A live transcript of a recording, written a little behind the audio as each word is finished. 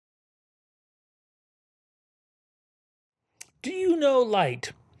Do you know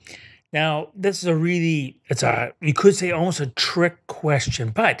light? Now, this is you could say almost a trick question,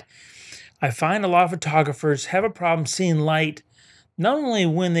 but I find a lot of photographers have a problem seeing light not only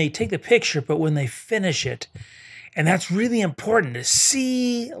when they take the picture, but when they finish it. And that's really important to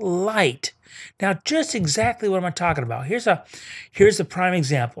see light. Now, just exactly what am I talking about? Here's a prime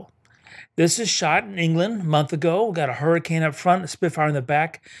example. This is shot in England a month ago. We got a hurricane up front, a Spitfire in the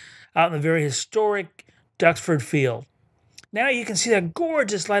back, out in the very historic Duxford Field. Now you can see that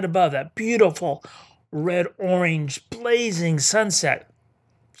gorgeous light above, that beautiful red-orange blazing sunset.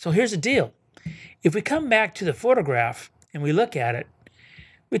 So here's the deal. If we come back to the photograph and we look at it,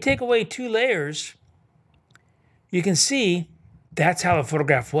 we take away 2 layers, you can see that's how the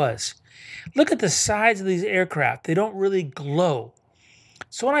photograph was. Look at the sides of these aircraft. They don't really glow.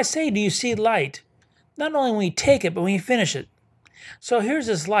 So when I say, do you see light? Not only when you take it, but when you finish it. So here's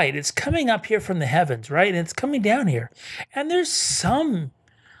this light. It's coming up here from the heavens, right? And it's coming down here. And there's some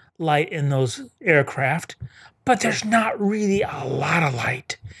light in those aircraft, but there's not really a lot of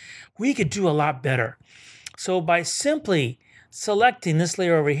light. We could do a lot better. So by simply selecting this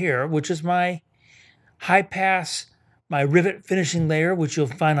layer over here, which is my high pass, my rivet finishing layer, which you'll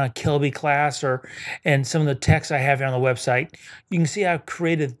find on Kelby class and some of the text I have here on the website, you can see I've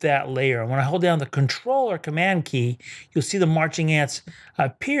created that layer. And when I hold down the Control or Command key, you'll see the marching ants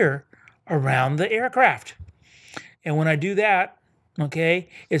appear around the aircraft. And when I do that, okay,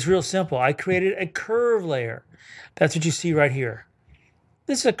 it's real simple. I created a curve layer. That's what you see right here.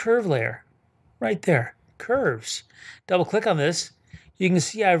 This is a curve layer right there. Curves. Double click on this. You can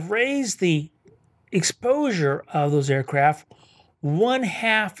see I've raised the exposure of those aircraft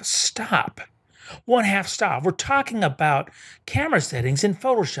 1/2 stop. 1/2 stop. We're talking about camera settings in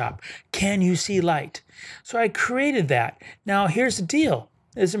Photoshop. Can you see light? So I created that. Now here's the deal.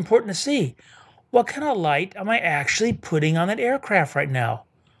 It's important to see. What kind of light am I actually putting on that aircraft right now?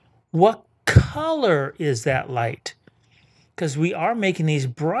 What color is that light? Because we are making these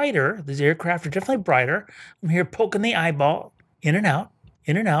brighter. These aircraft are definitely brighter. I'm here poking the eyeball in and out,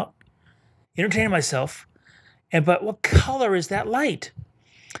 entertaining myself. But what color is that light?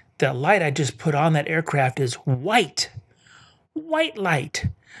 The light I just put on that aircraft is white. White light.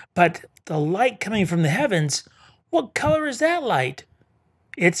 But the light coming from the heavens, what color is that light?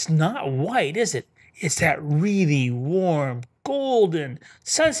 It's not white, is it? It's that really warm, golden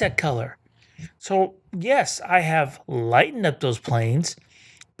sunset color. So yes, I have lightened up those planes,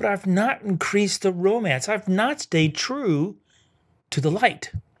 but I've not increased the romance. I've not stayed true to the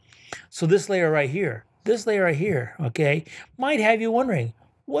light. So this layer right here, okay, might have you wondering,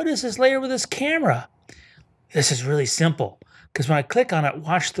 what is this layer with this camera? This is really simple, because when I click on it,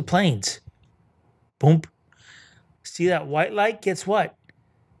 watch the planes. Boom. See that white light? Guess what?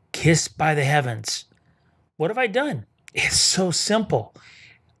 Kissed by the heavens. What have I done? It's so simple.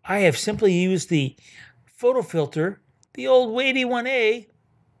 I have simply used the photo filter, the old weighty 1A,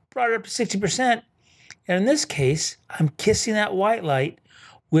 brought it up to 60%. And in this case, I'm kissing that white light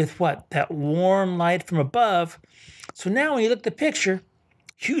with what? That warm light from above. So now when you look at the picture,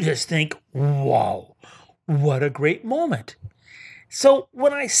 you just think, whoa, what a great moment. So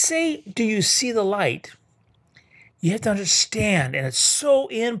when I say, do you see the light? You have to understand, and it's so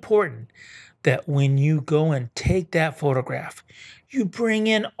important, that when you go and take that photograph, you bring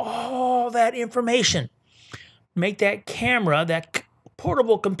in all that information. Make that camera, that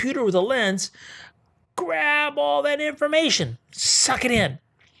portable computer with a lens, grab all that information, suck it in,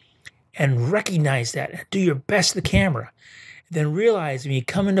 and recognize that, and do your best to the camera. Then realize when you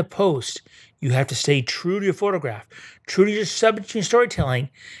come into post, you have to stay true to your photograph, true to your subject and storytelling,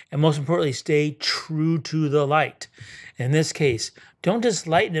 and most importantly, stay true to the light. In this case, don't just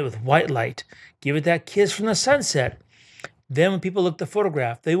lighten it with white light. Give it that kiss from the sunset. Then when people look at the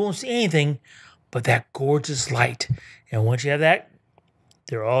photograph, they won't see anything but that gorgeous light. And once you have that,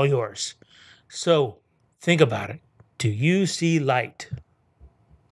 they're all yours. So think about it. Do you see light?